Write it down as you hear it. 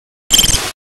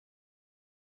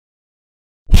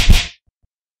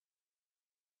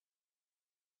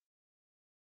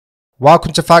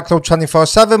Welcome to Fight Club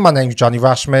 24/7. My name's Johnny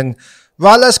Rashman.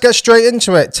 Right, let's get straight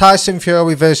into it. Tyson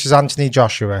Fury versus Anthony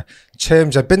Joshua.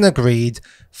 Terms have been agreed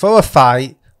for a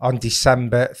fight on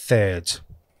December 3rd.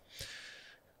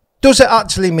 Does it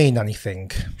actually mean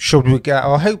anything? Should we get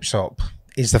our hopes up?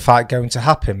 Is the fight going to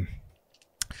happen?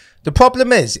 The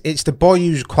problem is, it's the boy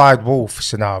who's cried wolf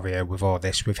scenario with all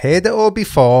this. We've heard it all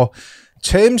before.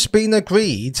 Terms being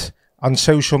agreed on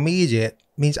social media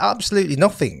means absolutely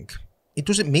nothing. It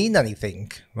doesn't mean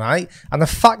anything, right? And the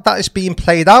fact that it's being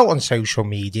played out on social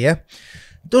media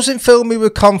doesn't fill me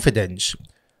with confidence.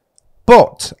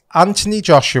 But Anthony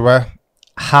Joshua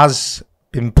has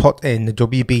been put in the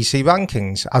WBC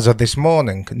rankings as of this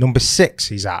morning. Number 6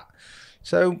 he's at.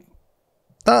 So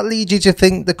that leads you to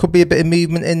think there could be a bit of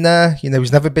movement in there. You know,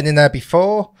 he's never been in there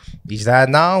before. He's there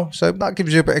now. So that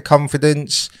gives you a bit of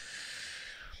confidence.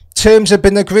 Terms have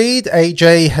been agreed.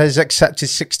 AJ has accepted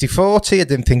 60-40. I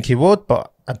didn't think he would,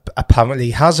 but apparently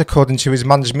he has, according to his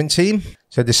management team.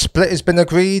 So the split has been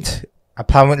agreed.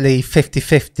 Apparently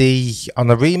 50-50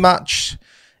 on a rematch,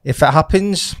 if it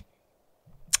happens.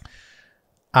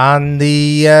 And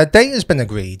the date has been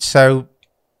agreed. So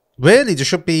really, there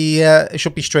should be it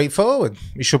should be straightforward.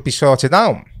 It should be sorted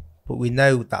out. But we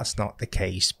know that's not the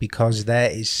case because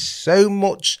there is so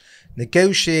much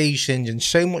negotiations and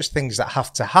so much things that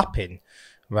have to happen,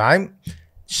 right?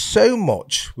 So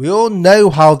much. We all know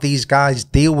how these guys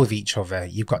deal with each other.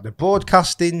 You've got the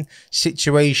broadcasting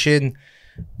situation.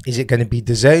 Is it going to be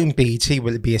DAZN, BT?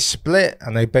 Will it be a split?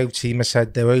 I know both teams have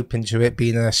said they're open to it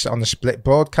being on a split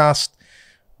broadcast.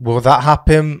 Will that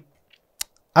happen?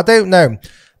 I don't know.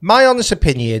 My honest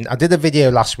opinion, I did a video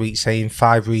last week saying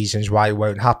 5 reasons why it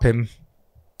won't happen.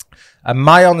 And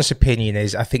my honest opinion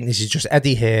is, I think this is just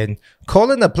Eddie Hearn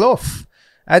calling a bluff.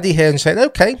 Eddie Hearn saying,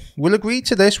 okay, we'll agree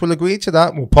to this, we'll agree to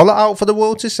that, we'll pull it out for the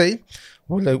world to see.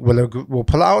 We'll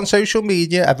pull it out on social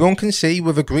media, everyone can see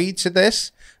we've agreed to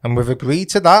this and we've agreed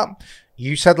to that.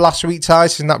 You said last week,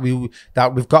 Tyson, that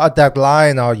we've got a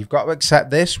deadline or you've got to accept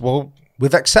this. Well,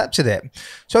 we've accepted it.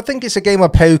 So I think it's a game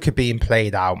of poker being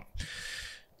played out.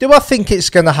 Do I think it's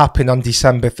going to happen on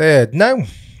December 3rd? No,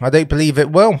 I don't believe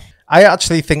it will. I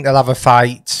actually think they'll have a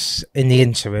fight in the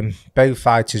interim. Both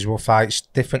fighters will fight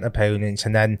different opponents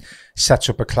and then set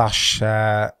up a clash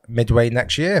midway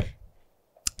next year.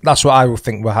 That's what I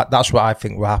think will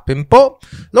happen. But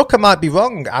look, I might be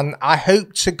wrong, and I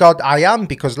hope to God I am,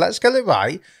 because let's get it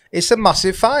right. It's a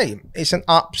massive fight. It's an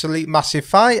absolute massive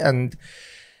fight, and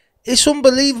it's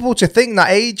unbelievable to think that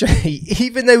AJ,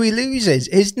 even though he loses,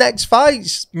 his next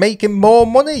fight's making more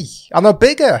money and are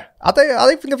bigger. I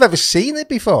don't think I've ever seen it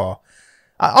before.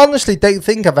 I honestly don't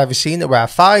think I've ever seen it where a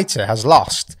fighter has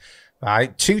lost,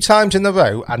 right, 2 times in a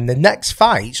row, and the next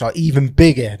fights are even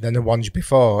bigger than the ones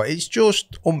before. It's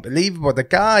just unbelievable. The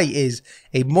guy is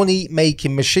a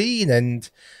money-making machine, and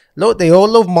look, they all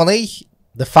love money.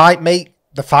 The fight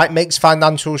makes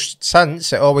financial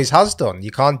sense. It always has done. You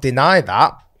can't deny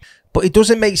that. But it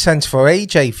doesn't make sense for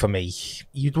AJ for me.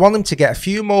 You'd want him to get a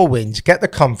few more wins, get the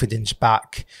confidence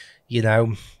back, you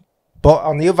know. But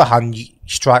on the other hand, you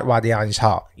strike while the iron's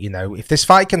hot. You know, if this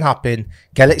fight can happen,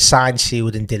 get it signed,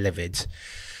 sealed and delivered.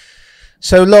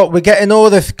 So look, we're getting all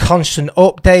the constant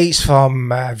updates from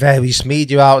various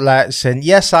media outlets. And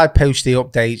yes, I post the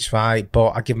updates, right?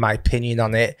 But I give my opinion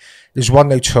on it. There's one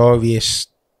notorious,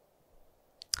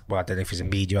 well, I don't know if he's a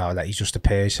media outlet, he's just a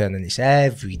person, and it's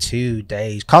every 2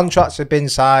 days. Contracts have been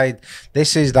signed,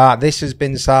 this is that, this has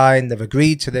been signed, they've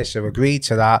agreed to this, they've agreed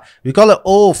to that. We got it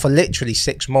all for literally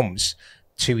 6 months,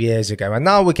 2 years ago, and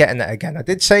now we're getting it again. I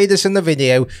did say this in the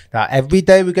video, that every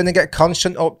day we're going to get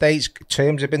constant updates,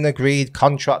 terms have been agreed,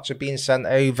 contracts are being sent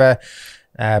over.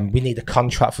 We need a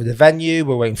contract for the venue,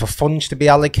 we're waiting for funds to be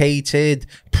allocated,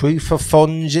 proof of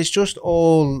funds. It's just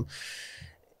all...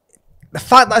 The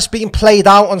fact that it's being played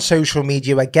out on social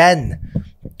media again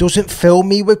doesn't fill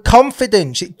me with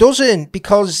confidence. It doesn't,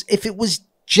 because if it was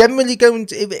generally going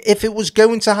to, if it was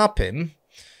going to happen,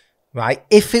 right?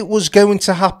 If it was going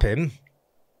to happen,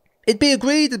 it'd be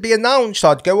agreed, it'd be announced.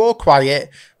 I'd go all quiet,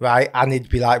 right? And it'd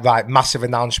be like, right, massive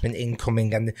announcement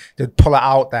incoming, and they'd pull it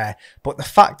out there. But the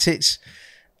fact it's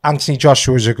Anthony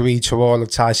Joshua's agreed to all of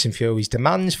Tyson Fury's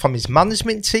demands from his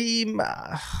management team,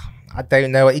 I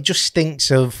don't know. It just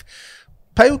stinks of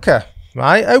poker,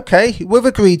 right? Okay, we've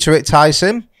agreed to it,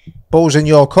 Tyson. Ball's in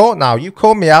your court now. You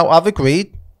call me out, I've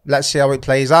agreed. Let's see how it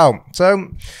plays out. So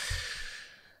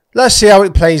let's see how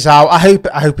it plays out. I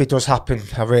hope it does happen.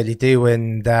 I really do.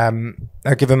 And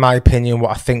I've given my opinion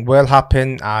what I think will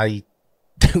happen. I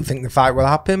don't think the fight will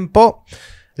happen, but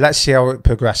let's see how it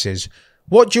progresses.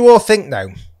 What do you all think, though?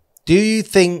 Do you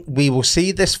think we will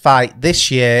see this fight this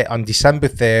year on December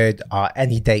 3rd or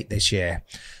any date this year?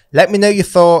 Let me know your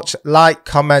thoughts. Like,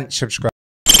 comment, subscribe.